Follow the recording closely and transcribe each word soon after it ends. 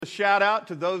A shout out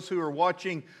to those who are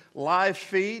watching live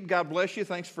feed. God bless you.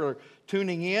 Thanks for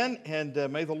tuning in, and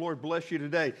may the Lord bless you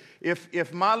today.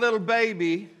 If my little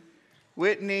baby,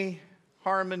 Whitney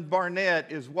Harmon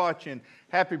Barnett, is watching,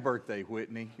 happy birthday,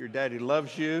 Whitney. Your daddy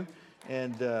loves you,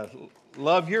 and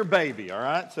love your baby, all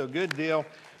right? So good deal.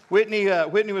 Whitney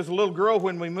was a little girl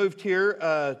when we moved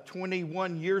here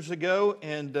 21 years ago,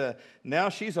 and now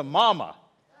she's a mama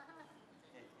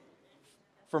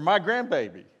for my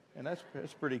grandbaby. And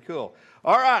that's pretty cool.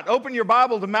 All right, open your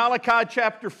Bible to Malachi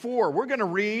chapter 4. We're going to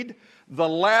read the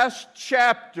last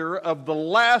chapter of the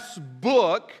last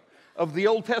book of the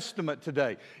Old Testament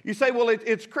today. You say, well,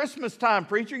 it's Christmas time,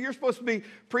 preacher. You're supposed to be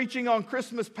preaching on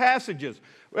Christmas passages.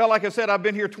 Well, like I said, I've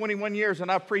been here 21 years,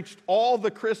 and I've preached all the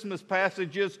Christmas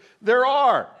passages there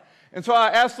are. And so I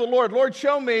asked the Lord,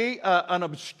 show me an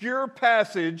obscure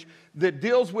passage that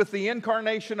deals with the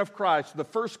incarnation of Christ, the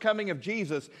first coming of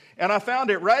Jesus. And I found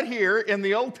it right here in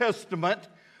the Old Testament,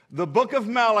 the book of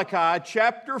Malachi,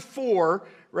 chapter 4,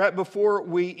 right before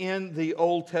we end the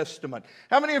Old Testament.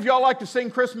 How many of y'all like to sing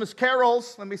Christmas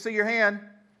carols? Let me see your hand.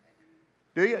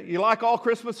 Do you? You like all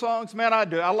Christmas songs? Man, I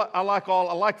do. I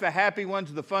like the happy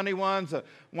ones, the funny ones, the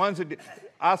ones that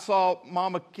I saw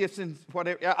Mama kissing,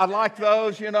 whatever. I like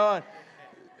those,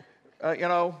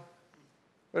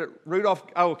 Rudolph,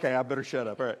 okay, I better shut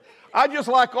up. All right. I just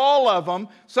like all of them.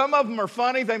 Some of them are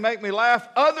funny. They make me laugh.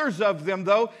 Others of them,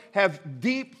 though, have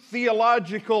deep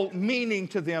theological meaning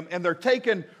to them, and they're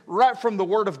taken right from the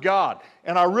Word of God.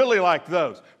 And I really like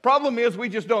those. Problem is, we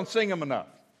just don't sing them enough.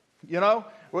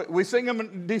 We sing them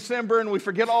in December, and we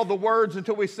forget all the words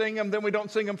until we sing them. Then we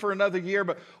don't sing them for another year.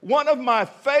 But one of my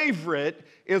favorite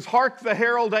is Hark the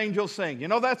Herald Angels Sing. You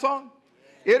know that song?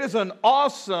 It is an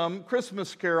awesome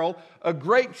Christmas carol, a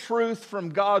great truth from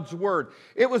God's Word.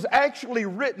 It was actually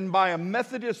written by a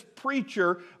Methodist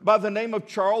preacher by the name of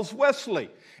Charles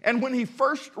Wesley. And when he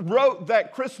first wrote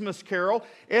that Christmas carol,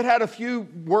 it had a few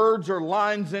words or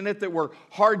lines in it that were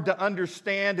hard to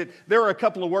understand. There were a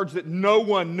couple of words that no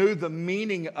one knew the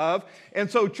meaning of.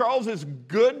 And so Charles's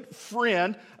good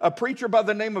friend, a preacher by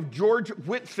the name of George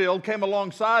Whitefield, came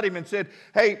alongside him and said,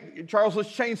 hey, Charles,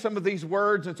 let's change some of these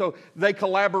words. And so they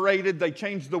collaborated, they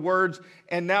changed the words,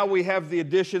 and now we have the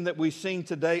edition that we sing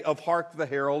today of Hark the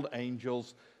Herald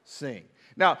Angels Sing.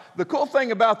 Now, the cool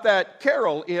thing about that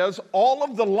carol is all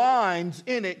of the lines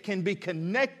in it can be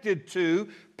connected to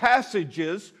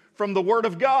passages from the Word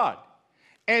of God.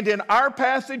 And in our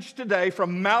passage today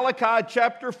from Malachi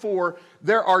chapter 4,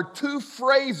 there are two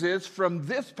phrases from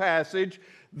this passage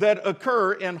that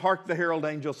occur in Hark the Herald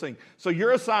Angels Sing. So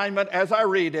your assignment as I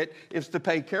read it is to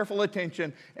pay careful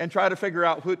attention and try to figure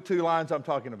out what two lines I'm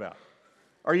talking about.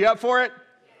 Are you up for it?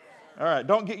 All right,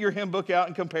 don't get your hymn book out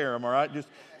and compare them, all right? Just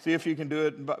see if you can do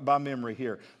it by memory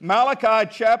here. Malachi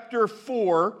chapter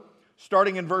 4,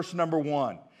 starting in verse number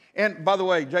 1. And by the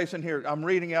way, Jason, here, I'm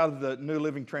reading out of the New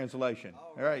Living Translation.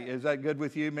 All right, is that good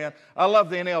with you, man? I love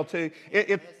the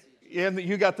NLT.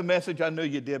 You got the message, I knew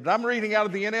you did. But I'm reading out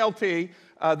of the NLT.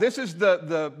 This is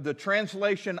the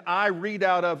translation I read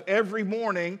out of every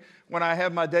morning when I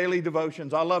have my daily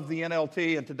devotions. I love the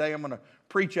NLT, and today I'm going to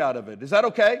preach out of it. Is that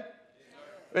okay?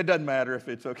 It doesn't matter if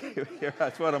it's okay.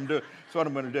 That's what I'm doing. That's what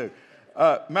I'm going to do.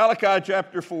 Malachi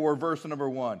chapter 4, verse number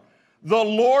 1. The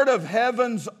Lord of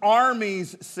heaven's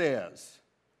armies says,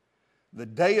 the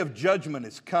day of judgment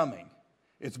is coming.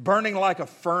 It's burning like a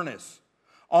furnace.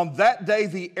 On that day,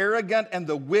 the arrogant and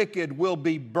the wicked will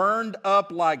be burned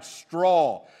up like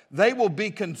straw. They will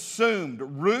be consumed,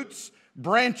 roots,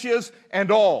 branches, and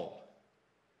all.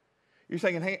 You're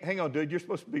saying, hang on, dude, you're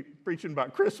supposed to be preaching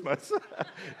about Christmas.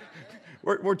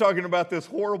 We're talking about this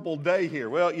horrible day here.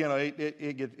 Well,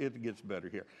 it gets better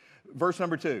here. Verse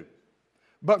number 2.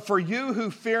 But for you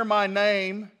who fear my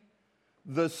name,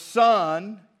 the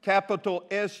Son, capital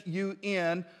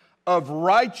S-U-N, of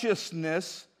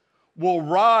righteousness will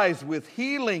rise with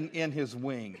healing in his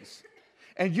wings.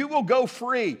 And you will go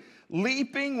free,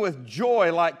 leaping with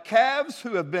joy like calves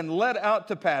who have been led out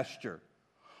to pasture.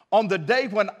 On the day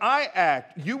when I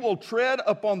act, you will tread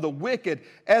upon the wicked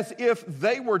as if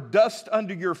they were dust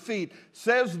under your feet,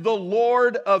 says the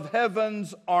Lord of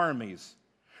heaven's armies.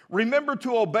 Remember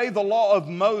to obey the law of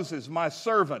Moses, my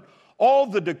servant, all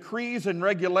the decrees and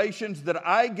regulations that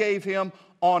I gave him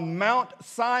on Mount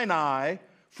Sinai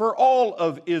for all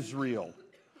of Israel.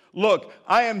 Look,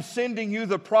 I am sending you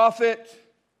the prophet,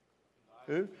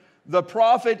 who? The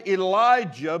prophet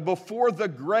Elijah before the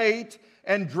great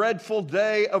and dreadful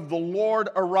day of the Lord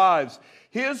arrives.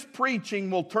 His preaching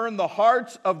will turn the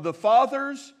hearts of the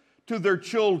fathers to their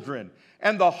children,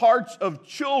 and the hearts of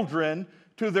children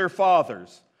to their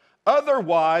fathers.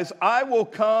 Otherwise, I will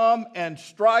come and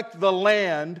strike the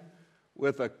land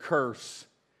with a curse.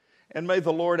 And may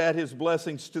the Lord add his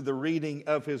blessings to the reading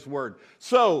of his word.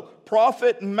 So,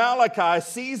 prophet Malachi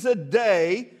sees a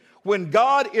day when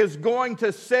God is going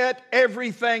to set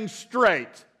everything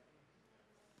straight.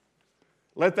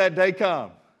 Let that day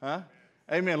come. Huh?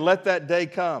 Amen. Let that day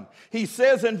come. He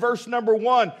says in verse number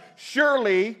 1,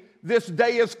 surely this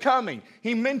day is coming.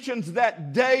 He mentions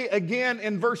that day again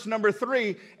in verse number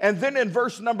 3. And then in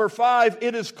verse number 5,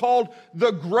 it is called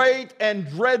the great and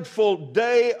dreadful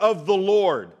day of the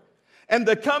Lord. And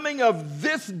the coming of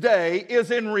this day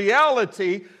is in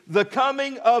reality the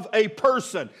coming of a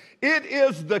person. It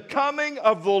is the coming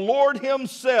of the Lord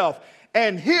himself.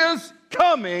 And his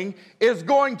coming is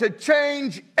going to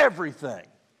change everything.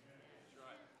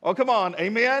 Oh, come on.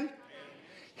 Amen?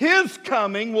 His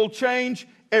coming will change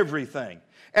everything.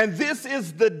 And this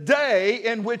is the day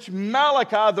in which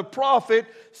Malachi the prophet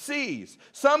sees.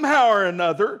 Somehow or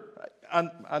another,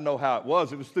 I know how it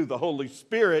was through the Holy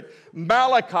Spirit,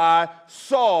 Malachi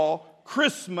saw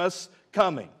Christmas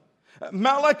coming.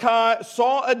 Malachi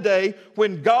saw a day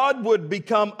when God would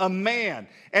become a man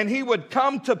and he would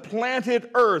come to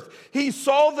planted earth. He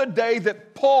saw the day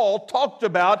that Paul talked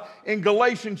about in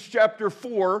Galatians chapter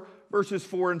 4, verses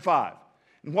 4 and 5.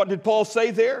 And what did Paul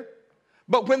say there?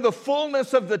 But when the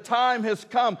fullness of the time has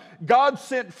come, God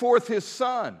sent forth his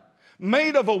Son,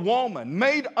 made of a woman,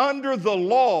 made under the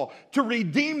law, to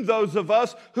redeem those of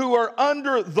us who are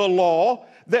under the law,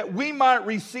 that we might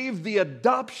receive the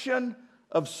adoption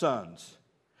of sons.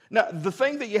 Now, the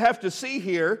thing that you have to see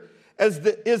here is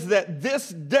that this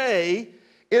day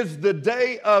is the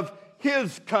day of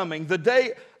his coming, the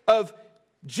day of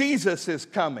Jesus'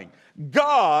 coming.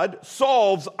 God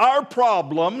solves our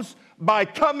problems by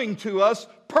coming to us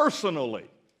personally.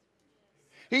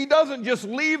 He doesn't just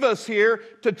leave us here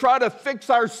to try to fix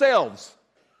ourselves,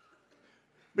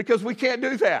 because we can't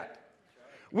do that.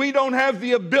 We don't have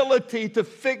the ability to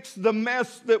fix the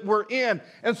mess that we're in.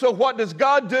 And so what does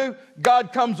God do?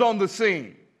 God comes on the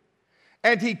scene.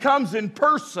 And he comes in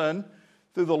person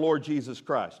through the Lord Jesus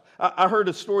Christ. I heard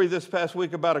a story this past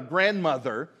week about a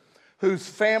grandmother whose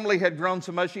family had grown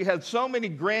so much. She had so many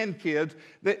grandkids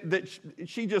that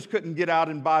she just couldn't get out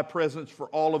and buy presents for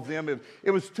all of them. It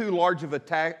was too large of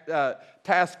a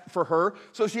task for her.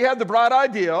 So she had the bright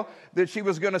idea that she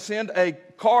was going to send a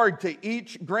card to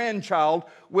each grandchild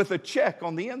with a check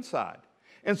on the inside.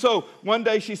 And so one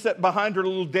day she sat behind her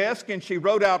little desk and she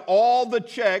wrote out all the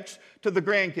checks to the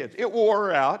grandkids. It wore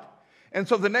her out. And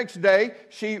so the next day,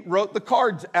 she wrote the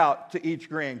cards out to each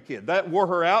grandkid. That wore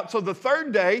her out. So the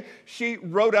third day, she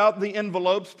wrote out the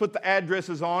envelopes, put the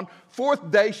addresses on.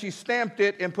 Fourth day, she stamped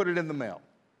it and put it in the mail.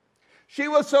 She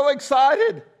was so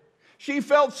excited. She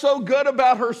felt so good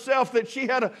about herself that she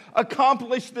had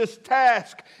accomplished this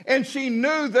task. And she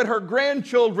knew that her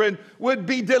grandchildren would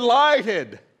be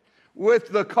delighted with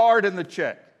the card and the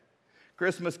check.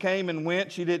 Christmas came and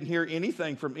went. She didn't hear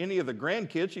anything from any of the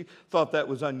grandkids. She thought that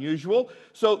was unusual.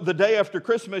 So the day after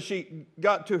Christmas, she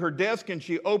got to her desk and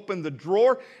she opened the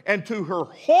drawer. And to her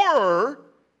horror,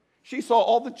 she saw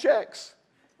all the checks.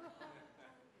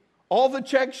 All the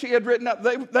checks she had written up,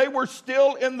 they were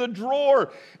still in the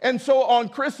drawer. And so on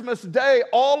Christmas Day,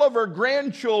 all of her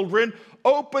grandchildren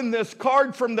opened this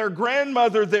card from their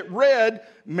grandmother that read,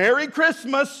 "Merry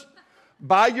Christmas,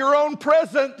 buy your own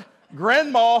present,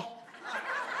 Grandma."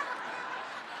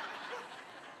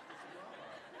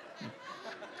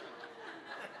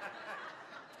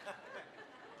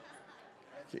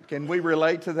 Can we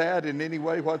relate to that in any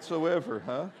way whatsoever,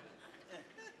 huh?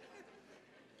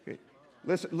 Okay.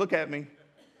 Listen, look at me.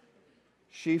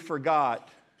 She forgot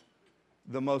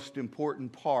the most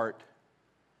important part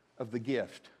of the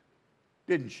gift,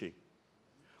 didn't she?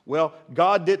 Well,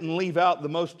 God didn't leave out the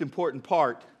most important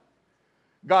part.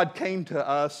 God came to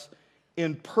us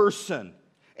in person.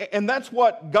 And that's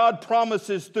what God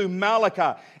promises through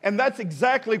Malachi. And that's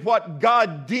exactly what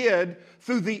God did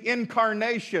through the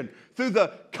incarnation, through the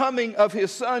coming of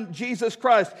his Son, Jesus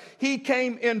Christ. He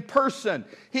came in person.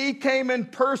 He came in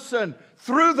person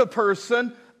through the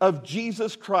person of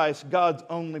Jesus Christ, God's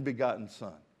only begotten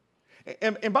Son.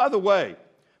 And by the way,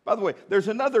 there's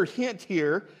another hint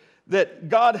here that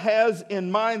God has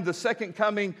in mind the second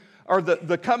coming, or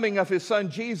the coming of his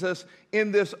Son Jesus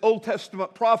in this Old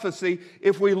Testament prophecy,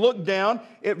 if we look down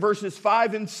at verses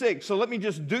 5 and 6. So let me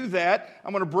just do that.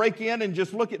 I'm going to break in and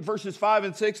just look at verses 5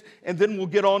 and 6, and then we'll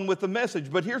get on with the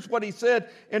message. But here's what he said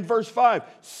in verse 5.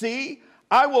 See,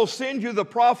 I will send you the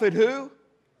prophet who?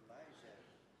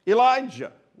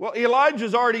 Elijah. Well,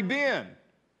 Elijah's already been.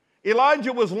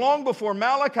 Elijah was long before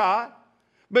Malachi.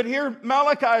 But here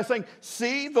Malachi is saying,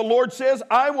 see, the Lord says,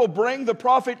 I will bring the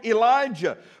prophet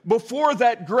Elijah before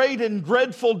that great and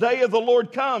dreadful day of the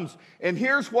Lord comes. And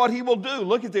here's what he will do.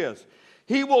 Look at this.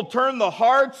 He will turn the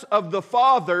hearts of the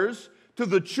fathers to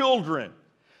the children,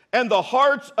 and the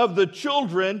hearts of the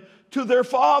children to their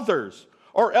fathers,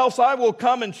 or else I will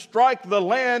come and strike the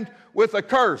land with a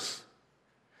curse.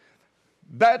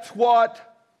 That's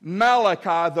what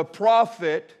Malachi, the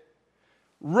prophet,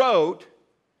 wrote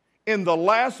in the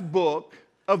last book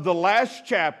of the last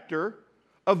chapter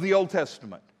of the Old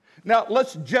Testament. Now,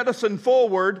 let's jettison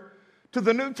forward to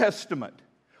the New Testament.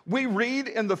 We read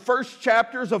in the first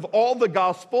chapters of all the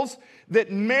Gospels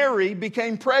that Mary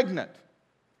became pregnant.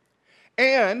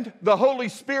 And the Holy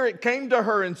Spirit came to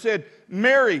her and said,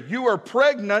 Mary, you are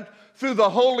pregnant through the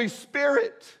Holy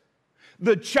Spirit.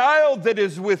 The child that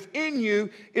is within you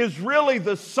is really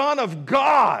the Son of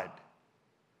God.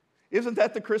 Isn't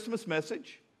that the Christmas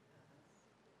message?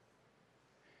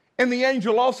 And the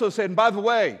angel also said, and by the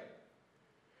way,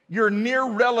 your near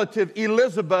relative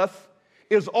Elizabeth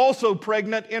is also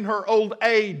pregnant in her old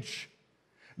age.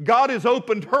 God has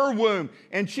opened her womb,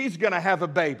 and she's going to have a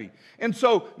baby. And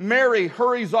so Mary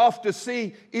hurries off to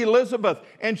see Elizabeth,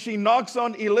 and she knocks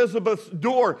on Elizabeth's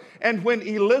door. And when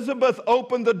Elizabeth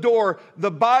opened the door, the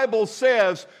Bible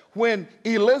says, when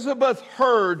Elizabeth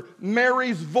heard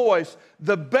Mary's voice,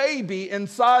 the baby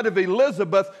inside of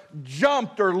Elizabeth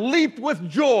jumped or leaped with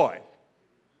joy,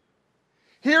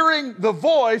 hearing the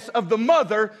voice of the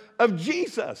mother of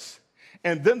Jesus.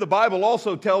 And then the Bible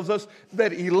also tells us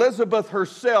that Elizabeth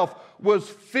herself was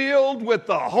filled with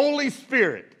the Holy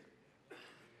Spirit.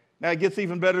 Now it gets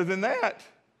even better than that.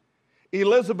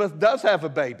 Elizabeth does have a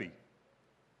baby.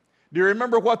 Do you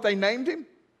remember what they named him?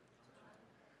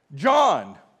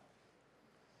 John.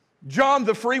 John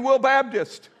the Free Will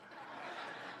Baptist.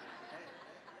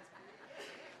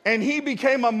 And he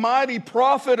became a mighty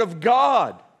prophet of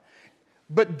God.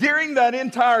 But during that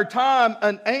entire time,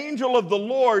 an angel of the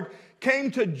Lord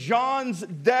came to John's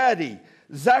daddy,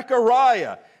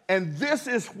 Zechariah. And this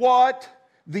is what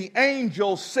the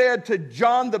angel said to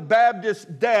John the Baptist's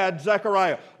dad,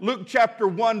 Zechariah. Luke chapter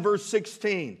 1, verse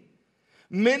 16.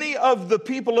 Many of the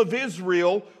people of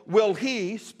Israel will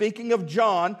he, speaking of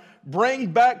John, bring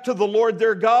back to the Lord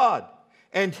their God.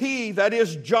 And he, that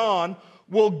is John,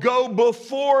 will go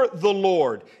before the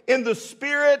Lord in the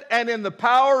spirit and in the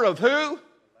power of who?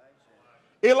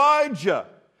 Elijah.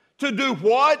 To do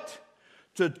what?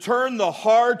 To turn the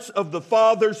hearts of the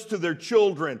fathers to their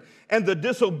children and the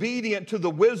disobedient to the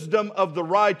wisdom of the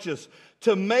righteous,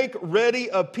 to make ready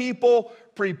a people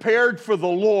prepared for the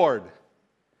Lord.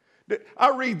 I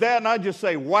read that and I just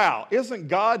say, wow, isn't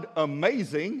God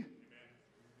amazing?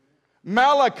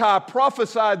 Malachi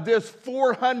prophesied this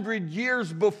 400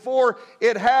 years before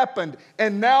it happened,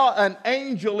 and now an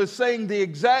angel is saying the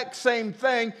exact same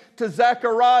thing to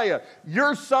Zechariah.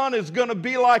 Your son is going to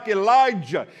be like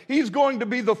Elijah. He's going to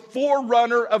be the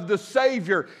forerunner of the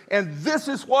Savior, and this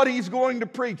is what he's going to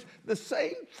preach. The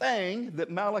same thing that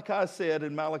Malachi said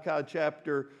in Malachi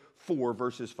chapter 4,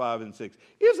 verses 5 and 6.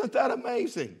 Isn't that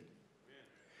amazing?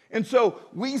 And so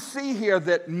we see here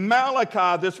that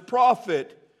Malachi, this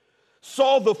prophet,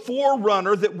 saw the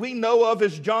forerunner that we know of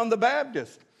as John the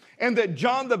Baptist. And that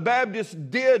John the Baptist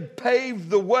did pave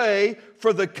the way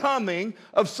for the coming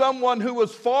of someone who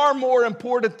was far more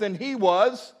important than he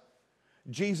was,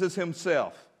 Jesus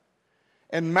himself.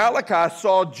 And Malachi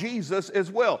saw Jesus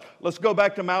as well. Let's go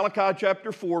back to Malachi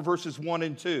chapter 4, verses 1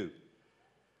 and 2.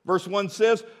 Verse 1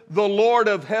 says, the Lord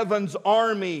of heaven's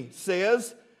army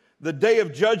says, the day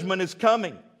of judgment is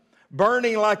coming,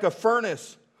 burning like a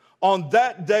furnace. On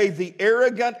that day, the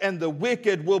arrogant and the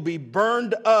wicked will be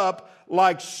burned up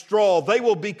like straw. They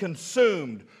will be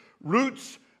consumed,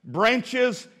 roots,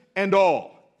 branches, and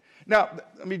all. Now,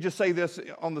 let me just say this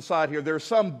on the side here. There are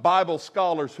some Bible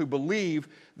scholars who believe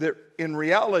that in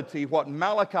reality, what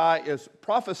Malachi is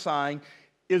prophesying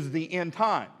is the end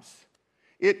times.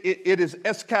 It is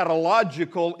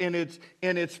eschatological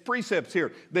in its precepts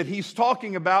here, that he's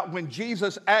talking about when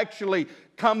Jesus actually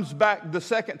comes back the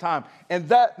second time. And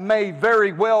that may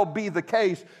very well be the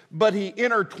case, but he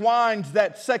intertwines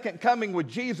that second coming with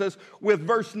Jesus with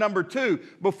verse number 2.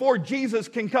 Before Jesus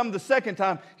can come the second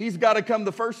time, he's got to come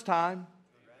the first time.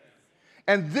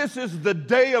 And this is the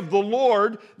day of the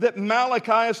Lord that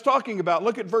Malachi is talking about.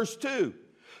 Look at verse 2.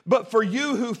 But for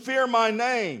you who fear my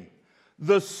name,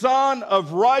 the Son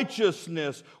of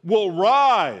Righteousness will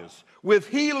rise with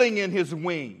healing in his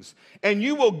wings, and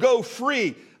you will go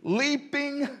free,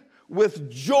 leaping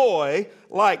with joy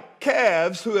like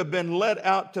calves who have been led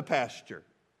out to pasture.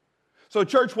 So,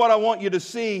 church, what I want you to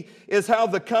see is how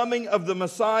the coming of the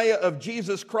Messiah of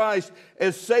Jesus Christ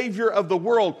as Savior of the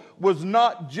world was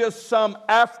not just some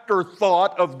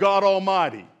afterthought of God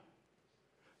Almighty.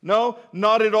 No,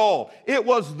 not at all. It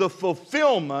was the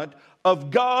fulfillment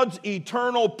of God's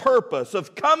eternal purpose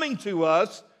of coming to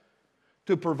us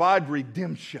to provide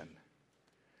redemption.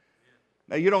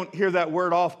 Now, you don't hear that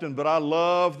word often, but I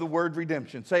love the word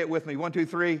redemption. Say it with me. 1, 2,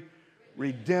 3.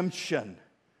 Redemption.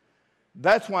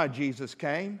 That's why Jesus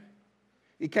came.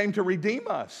 He came to redeem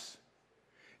us.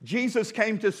 Jesus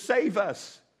came to save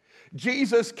us.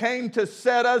 Jesus came to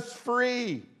set us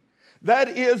free. That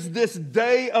is this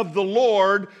day of the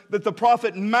Lord that the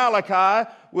prophet Malachi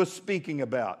was speaking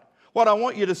about. What I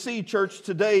want you to see, church,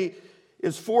 today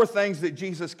is 4 things that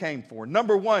Jesus came for.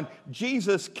 Number 1,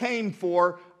 Jesus came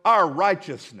for our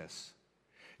righteousness.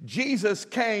 Jesus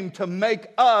came to make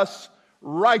us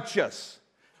righteous.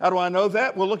 How do I know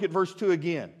that? Well, look at verse 2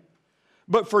 again.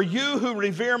 But for you who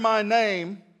revere my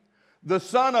name, the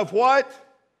Son of what?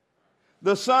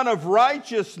 The Son of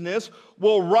righteousness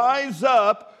will rise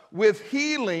up with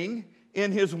healing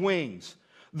in his wings.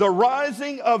 The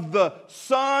rising of the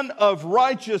Son of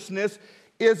righteousness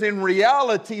is in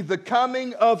reality the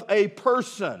coming of a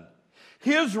person.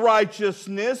 His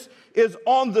righteousness is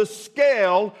on the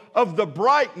scale of the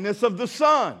brightness of the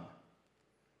sun.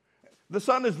 The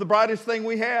sun is the brightest thing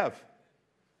we have.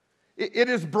 It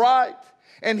is bright.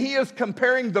 And he is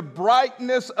comparing the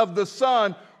brightness of the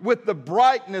sun with the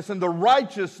brightness and the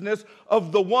righteousness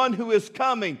of the one who is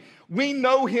coming. We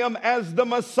know him as the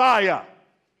Messiah.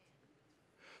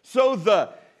 So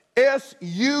the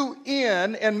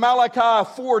S-U-N in Malachi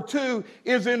 4:2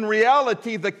 is in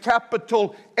reality the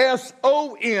capital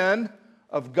S-O-N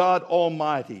of God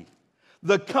Almighty.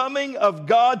 The coming of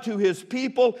God to his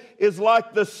people is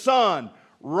like the sun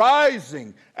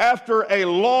rising after a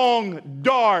long,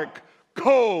 dark,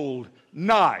 cold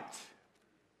night.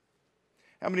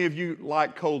 How many of you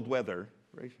like cold weather?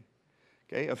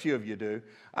 Okay, a few of you do.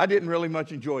 I didn't really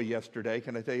much enjoy yesterday,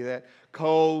 can I tell you that?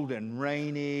 Cold and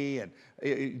rainy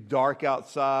and dark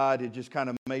outside. It just kind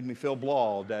of made me feel blah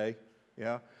all day.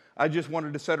 Yeah, I just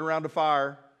wanted to sit around a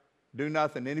fire, do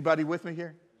nothing. Anybody with me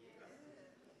here?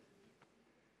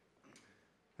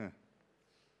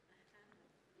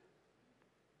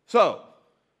 So,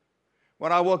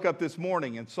 when I woke up this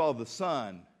morning and saw the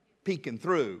sun peeking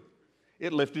through,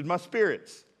 it lifted my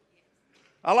spirits.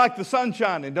 I like the sun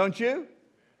shining, don't you?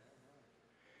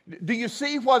 Do you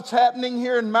see what's happening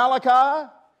here in Malachi?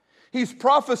 He's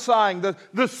prophesying that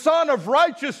the Son of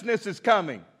righteousness is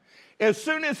coming. As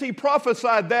soon as he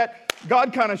prophesied that,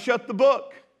 God kind of shut the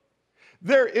book.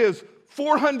 There is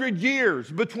 400 years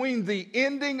between the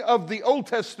ending of the Old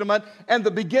Testament and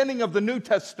the beginning of the New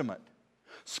Testament.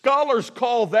 Scholars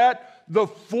call that the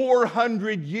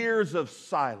 400 years of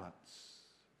silence.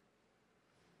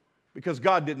 Because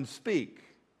God didn't speak.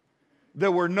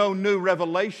 There were no new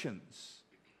revelations.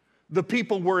 The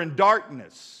people were in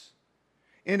darkness.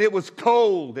 And it was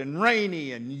cold and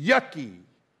rainy and yucky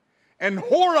and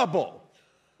horrible.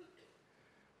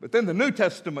 But then the New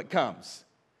Testament comes.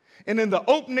 And in the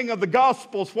opening of the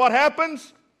Gospels, what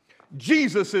happens?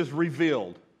 Jesus is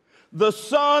revealed. The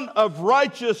Son of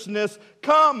righteousness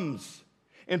comes.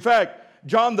 In fact,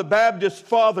 John the Baptist's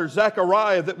father,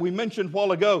 Zechariah, that we mentioned a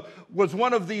while ago, was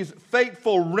one of these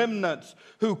faithful remnants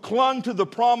who clung to the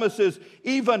promises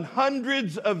even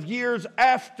hundreds of years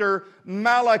after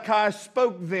Malachi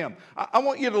spoke them. I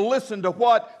want you to listen to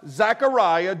what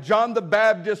Zechariah, John the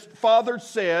Baptist's father,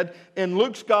 said in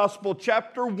Luke's Gospel,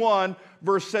 chapter 1,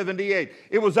 verse 78.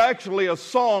 It was actually a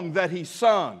song that he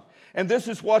sung. And this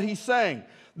is what he sang.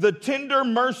 The tender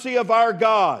mercy of our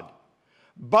God,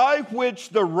 by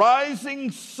which the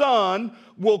rising sun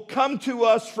will come to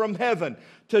us from heaven,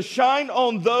 to shine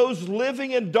on those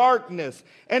living in darkness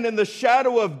and in the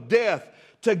shadow of death,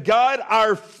 to guide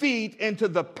our feet into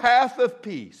the path of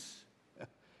peace.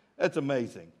 That's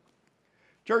amazing.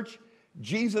 Church,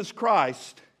 Jesus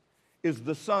Christ is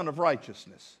the Son of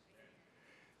righteousness.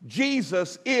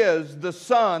 Jesus is the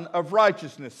Son of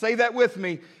righteousness. Say that with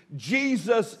me.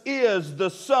 Jesus is the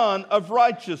Son of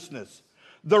righteousness.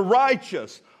 The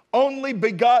righteous, only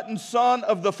begotten Son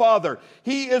of the Father.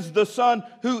 He is the Son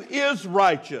who is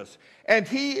righteous. And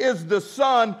He is the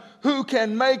Son who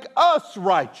can make us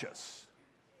righteous.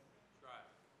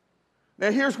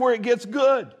 Now here's where it gets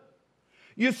good.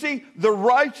 You see, the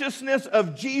righteousness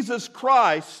of Jesus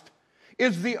Christ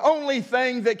is the only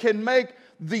thing that can make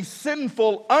the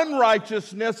sinful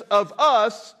unrighteousness of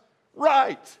us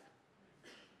right.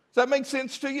 Does that make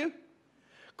sense to you?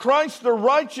 Christ, the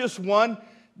righteous one,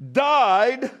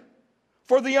 died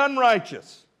for the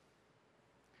unrighteous.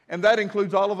 And that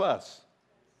includes all of us.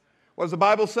 What does the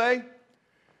Bible say?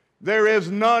 There is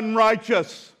none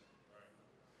righteous.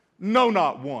 No,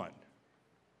 not one.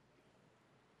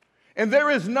 And there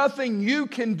is nothing you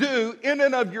can do in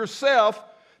and of yourself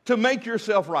to make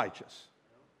yourself righteous.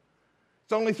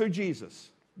 It's only through Jesus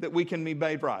that we can be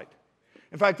made right.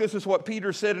 In fact, this is what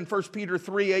Peter said in 1 Peter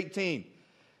 3:18.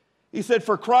 He said,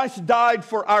 for Christ died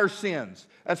for our sins.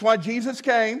 That's why Jesus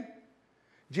came.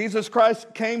 Jesus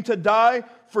Christ came to die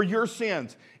for your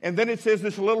sins. And then it says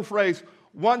this little phrase,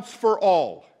 once for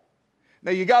all.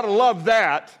 Now you got to love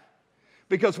that,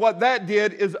 because what that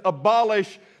did is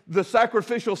abolish the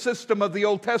sacrificial system of the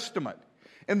Old Testament.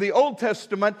 In the Old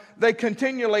Testament, they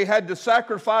continually had to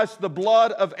sacrifice the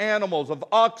blood of animals, of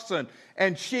oxen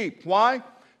and sheep. Why?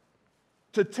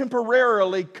 To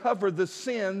temporarily cover the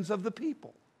sins of the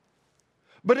people.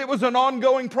 But it was an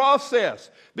ongoing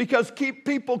process because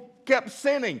people kept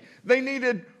sinning. They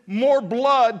needed more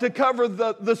blood to cover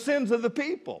the sins of the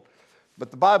people. But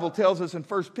the Bible tells us in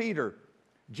 1 Peter,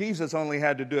 Jesus only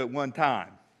had to do it one time.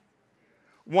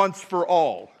 Once for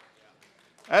all.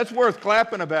 That's worth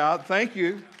clapping about. Thank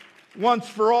you. Once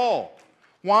for all.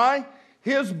 Why?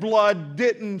 His blood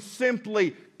didn't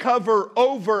simply cover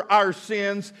over our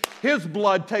sins. His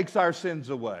blood takes our sins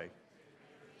away.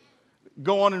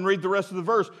 Go on and read the rest of the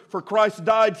verse. For Christ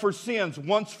died for sins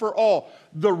once for all.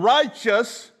 The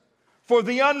righteous for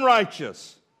the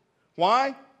unrighteous.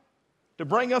 Why? To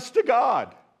bring us to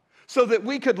God. So that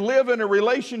we could live in a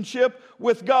relationship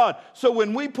with God. So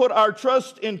when we put our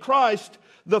trust in Christ,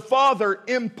 the Father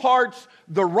imparts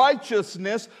the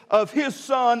righteousness of His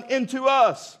Son into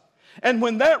us. And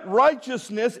when that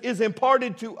righteousness is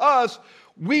imparted to us,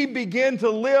 we begin to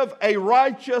live a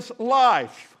righteous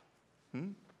life.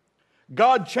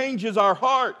 God changes our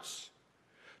hearts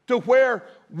to where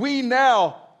we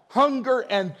now hunger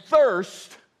and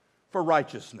thirst for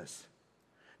righteousness.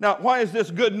 Now, why is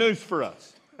this good news for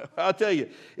us? I'll tell you,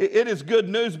 it is good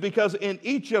news because in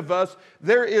each of us,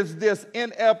 there is this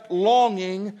inept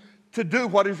longing to do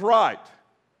what is right.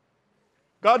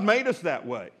 God made us that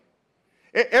way.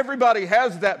 Everybody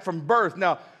has that from birth.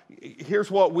 Now, here's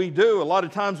what we do. A lot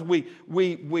of times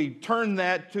we turn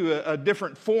that to a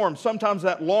different form. Sometimes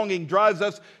that longing drives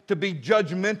us to be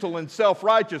judgmental and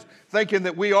self-righteous, thinking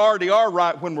that we already are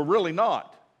right when we're really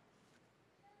not.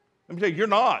 Let me tell you, you're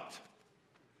not.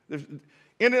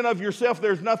 In and of yourself,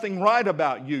 there's nothing right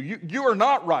about you. You are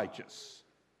not righteous.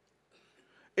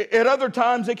 At other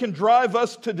times, it can drive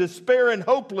us to despair and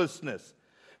hopelessness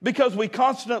because we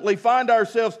constantly find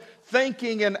ourselves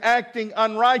thinking and acting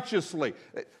unrighteously.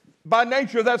 By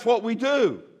nature, that's what we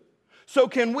do. So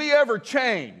can we ever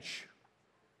change?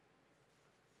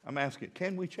 I'm asking,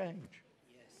 can we change?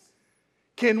 Yes.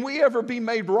 Can we ever be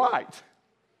made right?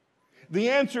 The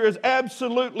answer is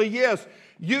absolutely yes.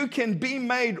 You can be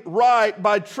made right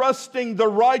by trusting the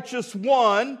righteous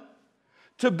one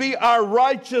to be our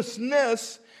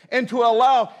righteousness and to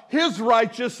allow His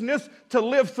righteousness to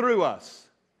live through us.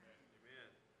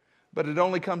 But it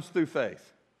only comes through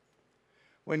faith.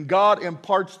 When God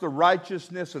imparts the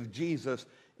righteousness of Jesus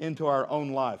into our own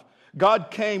life.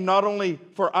 God came not only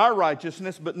for our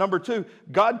righteousness, but number two,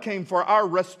 God came for our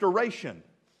restoration.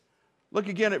 Look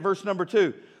again at verse number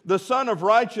 2. The Son of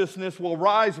Righteousness will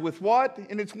rise with what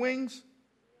in its wings?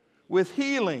 With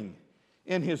healing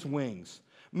in His wings.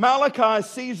 Malachi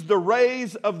sees the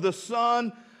rays of the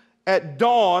sun at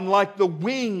dawn like the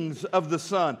wings of the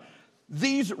sun.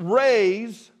 These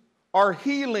rays are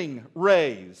healing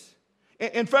rays.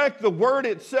 In fact, the word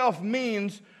itself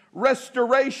means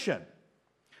restoration.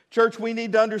 Church, we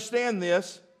need to understand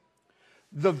this.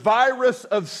 The virus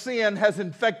of sin has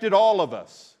infected all of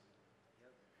us.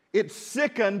 It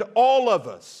sickened all of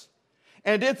us.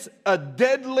 And it's a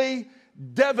deadly,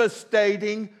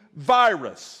 devastating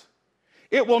virus.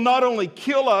 It will not only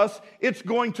kill us, it's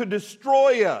going to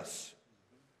destroy us.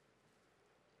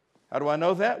 How do I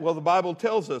know that? Well, the Bible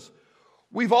tells us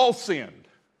we've all sinned.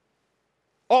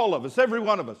 All of us, every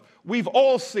one of us. We've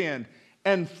all sinned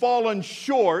and fallen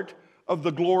short of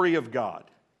the glory of God.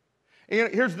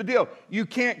 And here's the deal. You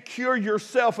can't cure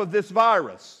yourself of this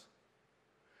virus.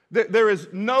 There is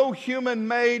no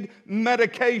human-made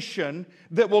medication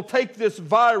that will take this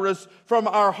virus from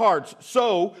our hearts.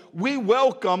 So we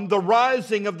welcome the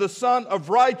rising of the Son of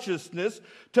Righteousness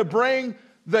to bring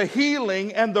the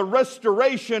healing and the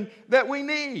restoration that we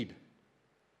need.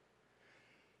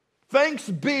 Thanks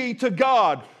be to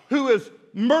God who is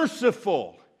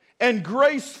merciful and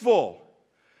graceful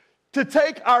to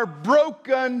take our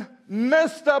broken,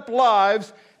 messed up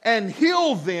lives and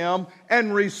heal them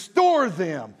and restore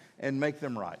them and make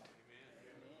them right.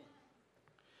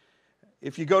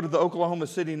 If you go to the Oklahoma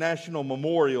City National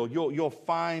Memorial, you'll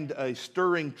find a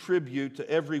stirring tribute to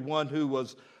everyone who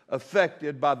was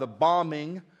affected by the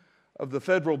bombing of the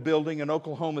federal building in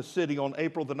Oklahoma City on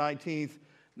April the 19th,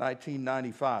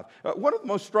 1995. One of the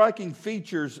most striking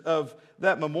features of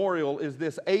that memorial is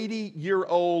this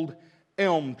 80-year-old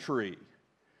elm tree.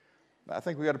 I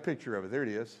think we got a picture of it. There it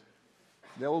is.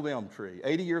 The old elm tree,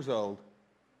 80 years old.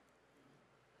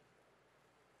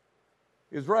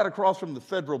 It was right across from the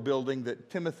federal building that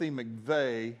Timothy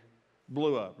McVeigh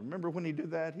blew up. Remember when he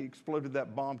did that? He exploded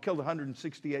that bomb, killed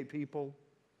 168 people.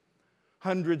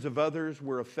 Hundreds of others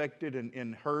were affected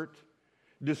and hurt,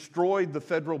 destroyed the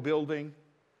federal building.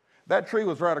 That tree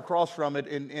was right across from it,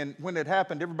 and when it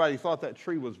happened, everybody thought that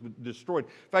tree was destroyed.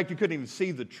 In fact, you couldn't even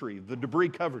see the tree. The debris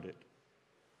covered it.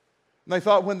 And they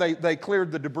thought when they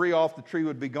cleared the debris off, the tree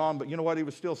would be gone, but you know what? It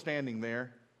was still standing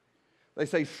there. They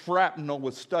say shrapnel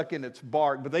was stuck in its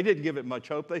bark, but they didn't give it much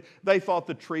hope. They thought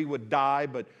the tree would die,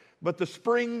 but the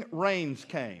spring rains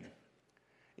came.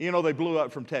 You know, they blew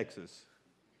up from Texas.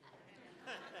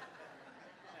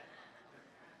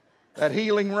 That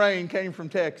healing rain came from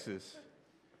Texas.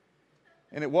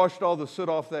 And it washed all the soot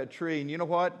off that tree. And you know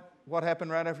what? What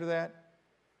happened right after that?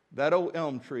 That old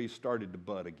elm tree started to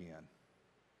bud again.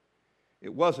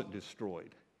 It wasn't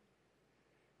destroyed.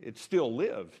 It still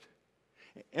lived.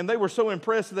 And they were so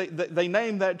impressed, they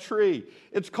named that tree.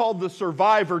 It's called the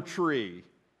Survivor Tree.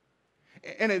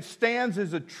 And it stands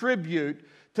as a tribute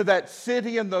to that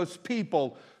city and those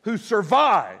people who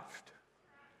survived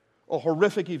a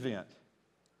horrific event.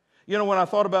 You know, when I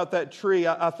thought about that tree,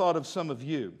 I thought of some of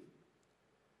you.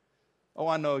 Oh,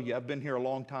 I know you. I've been here a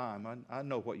long time. I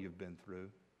know what you've been through.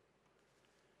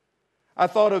 I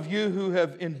thought of you who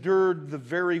have endured the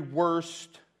very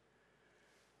worst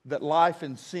that life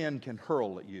and sin can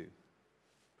hurl at you.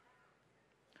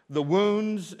 The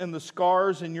wounds and the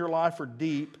scars in your life are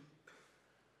deep.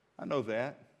 I know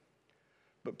that.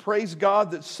 But praise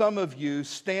God that some of you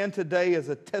stand today as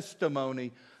a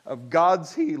testimony of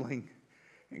God's healing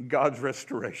and God's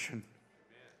restoration.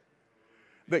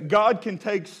 That God can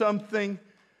take something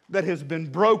that has been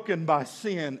broken by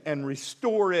sin and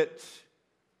restore it.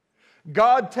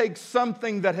 God takes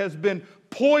something that has been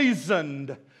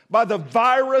poisoned by the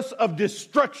virus of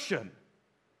destruction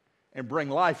and bring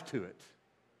life to it.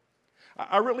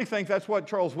 I really think that's what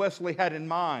Charles Wesley had in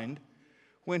mind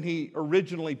when he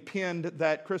originally penned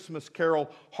that Christmas carol,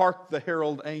 Hark the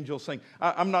Herald Angels Sing.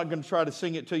 I'm not going to try to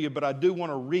sing it to you, but I do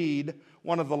want to read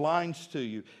one of the lines to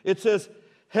you. It says,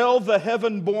 "Hail the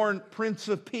heaven-born Prince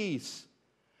of Peace.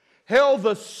 Hail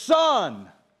the Son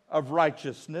of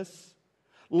Righteousness.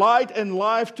 Light and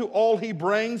life to all He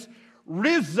brings,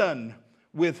 risen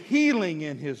with healing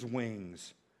in His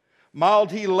wings.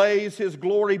 Mild He lays His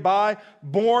glory by,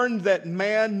 born that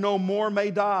man no more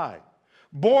may die.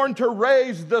 Born to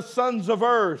raise the sons of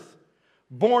earth,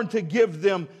 born to give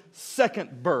them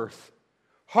second birth.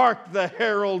 Hark the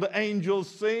herald angels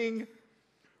sing,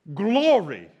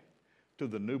 glory to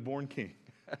the newborn King."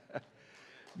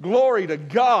 Glory to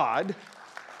God.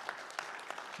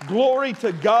 Glory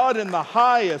to God in the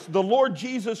highest. The Lord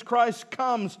Jesus Christ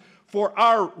comes for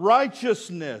our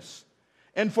righteousness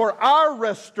and for our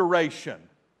restoration.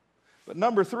 But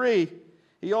number 3,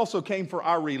 He also came for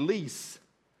our release.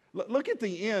 Look at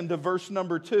the end of verse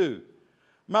number 2.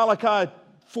 Malachi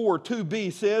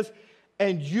 4:2b says,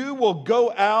 "And you will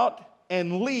go out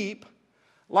and leap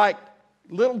like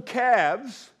little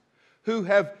calves who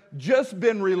have just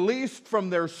been released from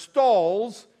their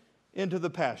stalls into the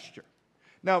pasture."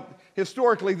 Now,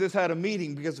 historically, this had a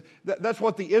meaning because that's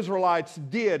what the Israelites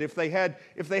did. If they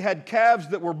had calves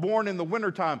that were born in the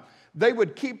wintertime, they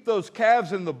would keep those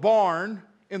calves in the barn,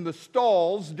 in the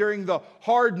stalls during the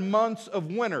hard months of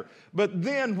winter. But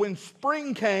then when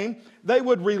spring came, they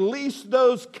would release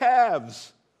those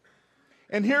calves.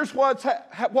 And here's what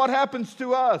happens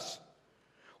to us.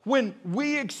 When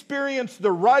we experience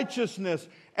the righteousness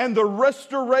and the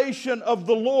restoration of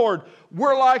the Lord,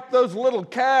 we're like those little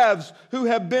calves who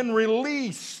have been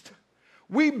released.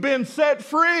 We've been set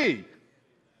free.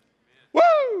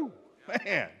 Woo!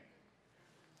 Man.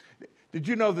 Did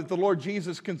you know that the Lord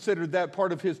Jesus considered that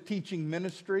part of His teaching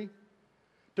ministry?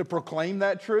 To proclaim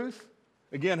that truth?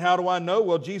 Again, how do I know?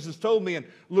 Well, Jesus told me in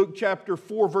Luke chapter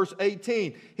 4, verse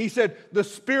 18. He said, "The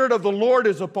Spirit of the Lord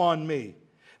is upon me,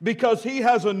 because He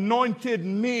has anointed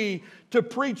me to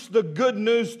preach the good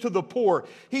news to the poor.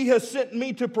 He has sent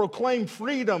me to proclaim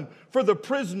freedom for the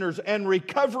prisoners and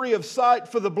recovery of sight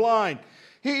for the blind.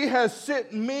 He has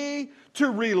sent me to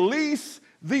release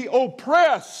the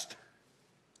oppressed."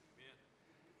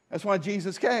 That's why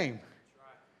Jesus came.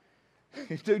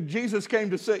 Jesus came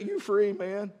to set you free,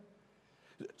 man.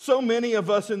 So many of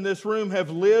us in this room have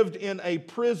lived in a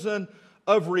prison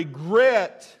of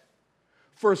regret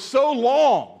for so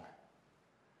long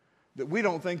that we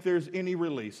don't think there's any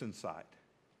release in sight.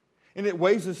 And it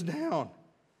weighs us down.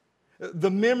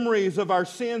 The memories of our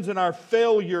sins and our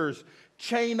failures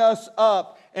chain us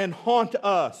up and haunt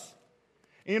us.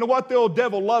 And you know what? The old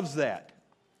devil loves that.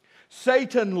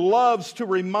 Satan loves to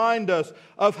remind us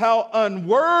of how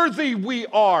unworthy we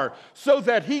are so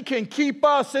that he can keep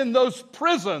us in those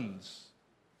prisons.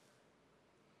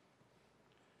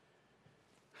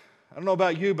 I don't know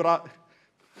about you, but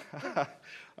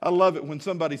I love it when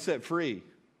somebody's set free.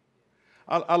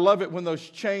 I love it when those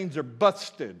chains are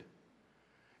busted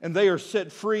and they are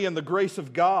set free in the grace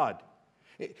of God.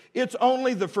 It's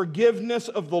only the forgiveness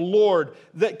of the Lord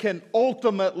that can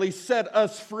ultimately set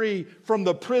us free from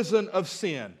the prison of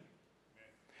sin.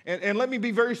 And let me be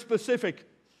very specific.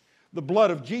 The blood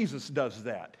of Jesus does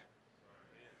that.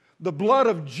 The blood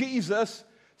of Jesus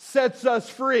sets us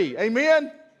free.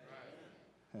 Amen?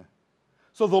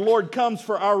 So the Lord comes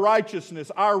for our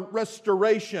righteousness, our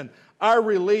restoration, our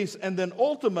release, and then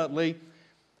ultimately,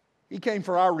 He came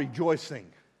for our rejoicing.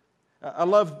 I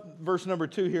love verse number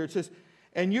 2 here. It says,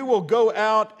 and you will go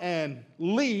out and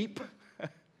leap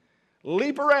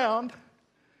around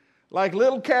like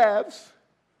little calves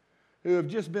who have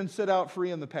just been set out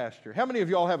free in the pasture. How many of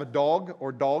y'all have a dog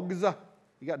or dogs?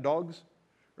 You got dogs?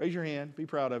 Raise your hand. Be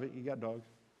proud of it. You got dogs.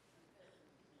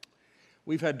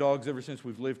 We've had dogs ever since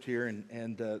we've lived here,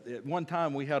 and at one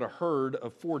time we had a herd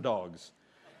of 4 dogs.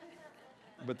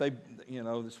 But they,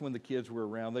 it's when the kids were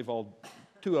around.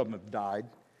 2 of them have died,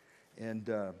 and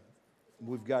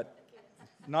we've got,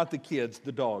 not the kids,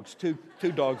 the dogs. Two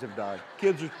dogs have died.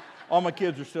 All my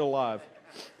kids are still alive.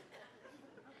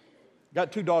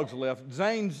 Got 2 dogs left.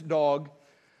 Zane's dog,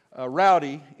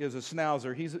 Rowdy, is a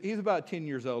schnauzer. He's about 10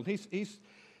 years old.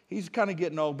 He's kind of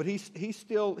getting old, but he's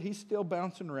still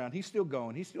bouncing around. He's still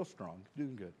going. He's still strong.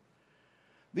 Doing good.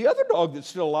 The other dog that's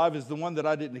still alive is the one that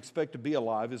I didn't expect to be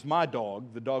alive, is my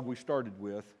dog, the dog we started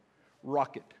with,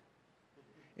 Rocket.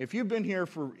 If you've been here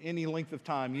for any length of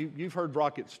time, you've heard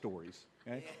Rocket stories.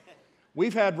 Okay?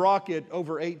 We've had Rocket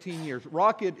over 18 years.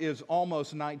 Rocket is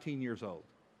almost 19 years old.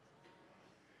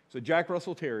 It's a Jack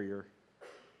Russell Terrier,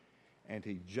 and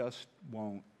he just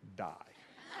won't die.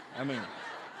 I mean,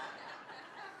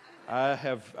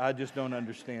 I just don't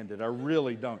understand it. I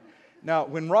really don't. Now,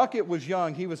 when Rocket was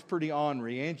young, he was pretty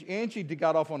ornery. Angie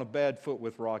got off on a bad foot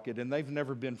with Rocket, and they've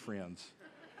never been friends.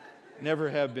 Never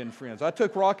have been friends. I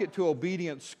took Rocket to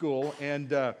obedience school,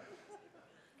 and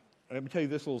let me tell you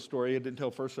this little story. I didn't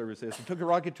tell first service this. I took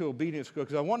Rocket to obedience school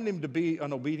because I wanted him to be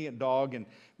an obedient dog, and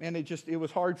man, it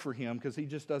was hard for him because he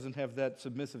just doesn't have that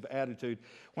submissive attitude.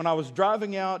 When I was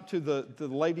driving out to the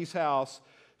lady's house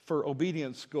for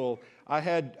obedience school, I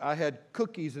had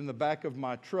cookies in the back of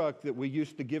my truck that we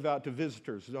used to give out to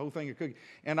visitors, the whole thing of cookies.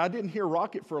 And I didn't hear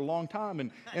Rocket for a long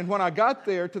time. And when I got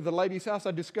there to the lady's house,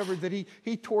 I discovered that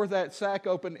he tore that sack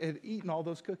open and had eaten all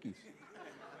those cookies.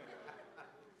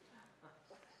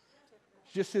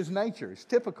 It's just his nature. It's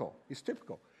typical. He's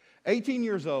typical. 18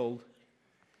 years old.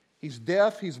 He's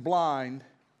deaf, he's blind,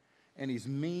 and he's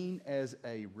mean as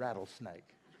a rattlesnake.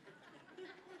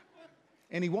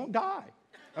 And he won't die.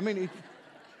 I mean,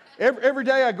 every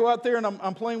day I go out there and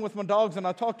I'm playing with my dogs and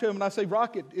I talk to him and I say,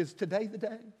 Rocket, is today the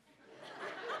day?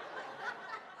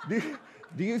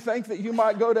 Do you think that you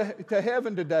might go to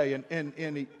heaven today?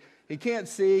 And he can't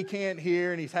see, can't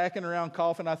hear, and he's hacking around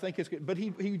coughing. I think it's good, but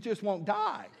he just won't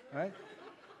die, right?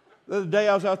 The other day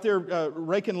I was out there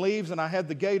raking leaves and I had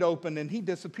the gate open and he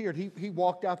disappeared. He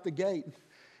walked out the gate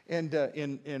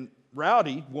and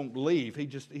Rowdy won't leave.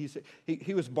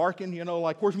 He was barking,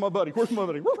 like, where's my buddy? Where's my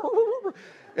buddy?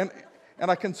 And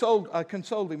I consoled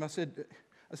him. I said,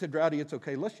 Rowdy, it's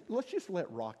okay. Let's just let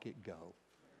Rocket go.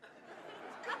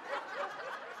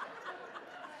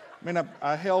 I mean,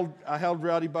 I held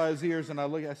Rowdy by his ears and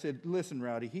I said, listen,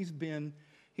 Rowdy, he's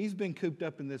been cooped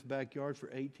up in this backyard for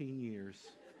 18 years.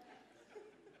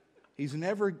 He's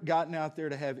never gotten out there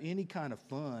to have any kind of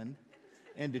fun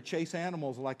and to chase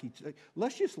animals like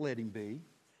let's just let him be.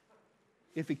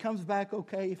 If he comes back,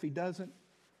 okay. If he doesn't,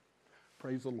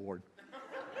 praise the Lord.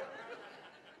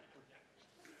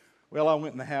 Well, I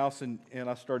went in the house and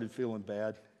I started feeling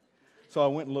bad. So I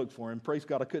went and looked for him. Praise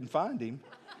God, I couldn't find him.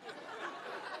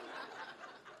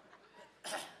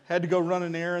 Had to go run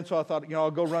an errand, so I thought,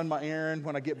 I'll go run my errand.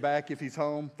 When I get back, if he's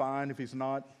home, fine. If he's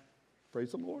not,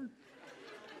 praise the Lord.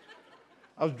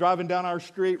 I was driving down our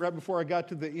street. Right before I got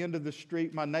to the end of the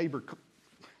street, my neighbor.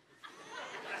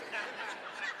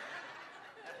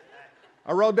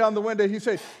 I rolled down the window. He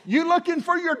said, you looking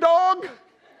for your dog?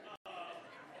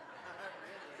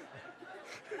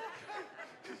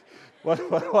 What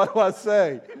do I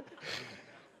say?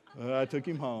 I took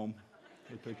him home.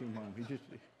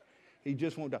 He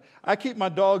just won't die. I keep my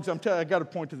dogs, I got to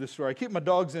point to this story. I keep my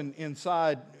dogs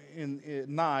inside at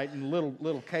night in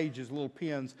little cages, little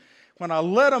pens. When I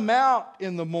let them out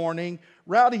in the morning,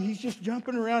 Rowdy, he's just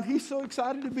jumping around. He's so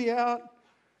excited to be out.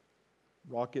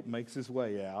 Rocket makes his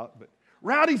way out, but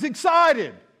Rowdy's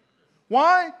excited.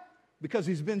 Why? Because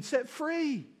he's been set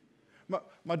free.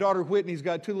 My daughter Whitney's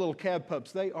got 2 little cab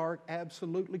pups. They are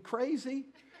absolutely crazy.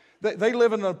 They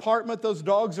live in an apartment. Those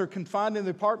dogs are confined in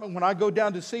the apartment. When I go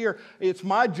down to see her, it's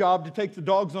my job to take the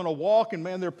dogs on a walk, and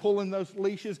man, they're pulling those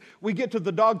leashes. We get to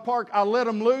the dog park, I let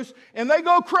them loose, and they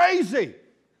go crazy.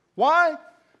 Why?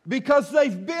 Because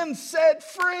they've been set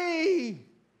free.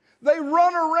 They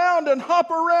run around and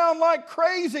hop around like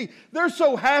crazy. They're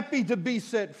so happy to be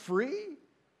set free.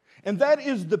 And that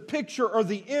is the picture or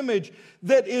the image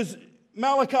that is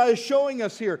Malachi is showing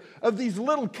us here of these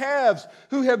little calves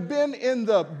who have been in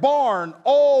the barn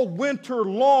all winter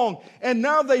long, and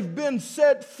now they've been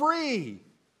set free.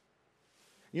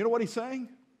 You know what he's saying?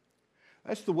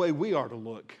 That's the way we are to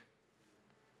look.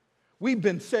 We've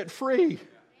been set free.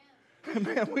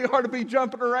 Man, we ought to be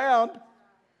jumping around.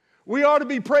 We ought to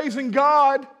be praising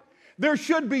God. There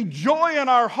should be joy in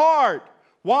our heart.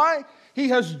 Why? He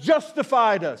has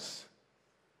justified us.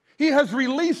 He has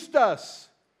released us.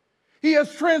 He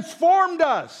has transformed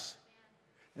us.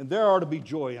 And there ought to be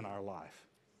joy in our life.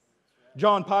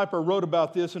 John Piper wrote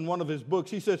about this in one of his books.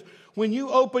 He says, when you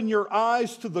open your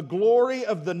eyes to the glory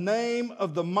of the name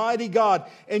of the mighty God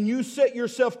and you set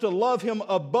yourself to love Him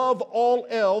above all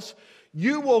else,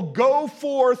 you will go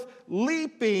forth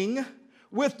leaping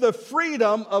with the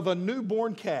freedom of a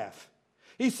newborn calf.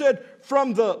 He said,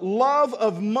 from the love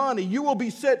of money, you will be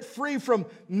set free from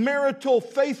marital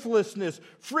faithlessness,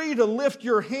 free to lift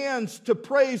your hands to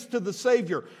praise to the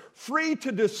Savior, free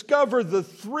to discover the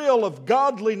thrill of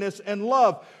godliness and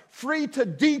love, free to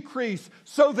decrease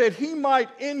so that He might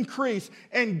increase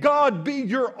and God be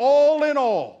your all in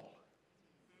all.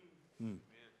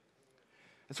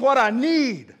 That's what I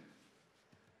need.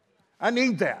 I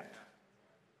need that.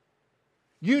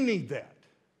 You need that.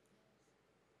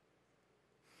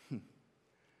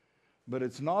 But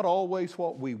it's not always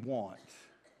what we want.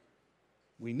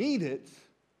 We need it,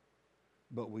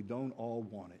 but we don't all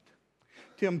want it.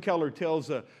 Tim Keller tells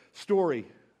a story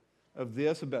of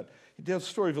this. He tells a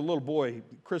story of a little boy,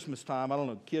 Christmas time. I don't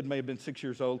know, the kid may have been 6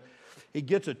 years old. He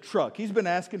gets a truck. He's been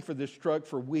asking for this truck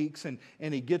for weeks, and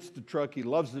he gets the truck. He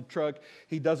loves the truck.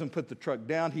 He doesn't put the truck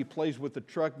down. He plays with the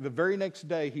truck. The very next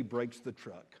day, he breaks the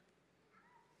truck.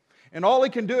 And all he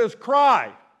can do is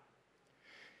cry.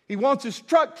 He wants his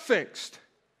truck fixed.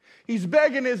 He's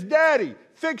begging his daddy,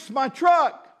 fix my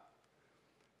truck.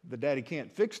 The daddy can't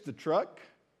fix the truck,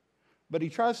 but he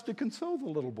tries to console the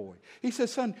little boy. He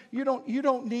says, son, you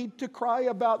don't need to cry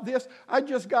about this. I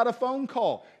just got a phone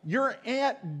call. Your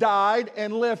aunt died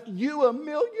and left you $1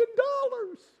 million.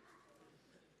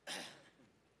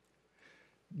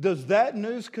 Does that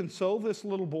news console this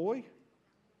little boy?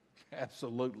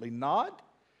 Absolutely not.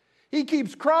 He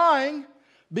keeps crying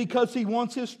because he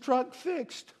wants his truck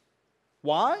fixed.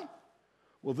 Why?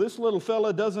 Well, this little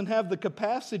fella doesn't have the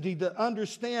capacity to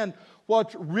understand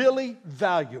what's really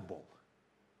valuable.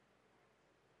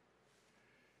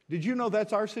 Did you know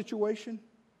that's our situation?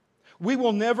 We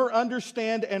will never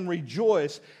understand and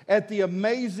rejoice at the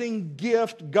amazing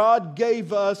gift God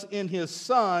gave us in His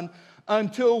Son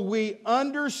until we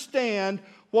understand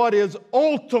what is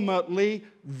ultimately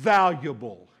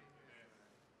valuable.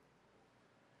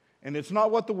 And it's not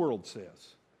what the world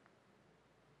says.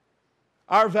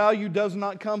 Our value does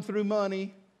not come through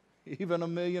money, even $1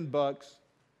 million.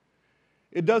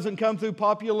 It doesn't come through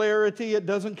popularity. It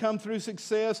doesn't come through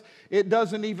success. It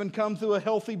doesn't even come through a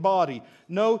healthy body.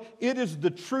 No, it is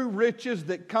the true riches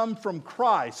that come from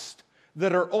Christ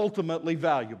that are ultimately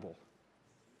valuable.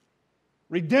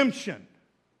 Redemption,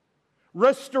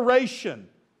 restoration,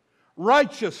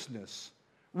 righteousness,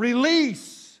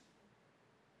 release,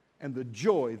 and the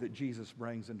joy that Jesus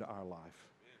brings into our life.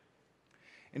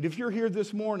 And if you're here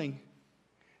this morning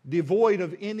devoid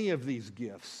of any of these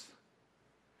gifts,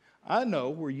 I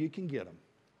know where you can get them.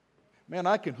 Man,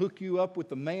 I can hook you up with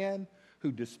the man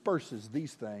who disperses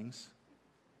these things.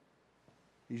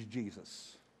 He's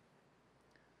Jesus,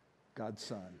 God's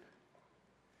Son.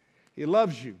 He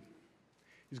loves you.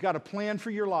 He's got a plan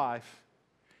for your life,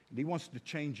 and He wants to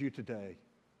change you today.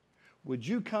 Would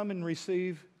you come and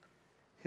receive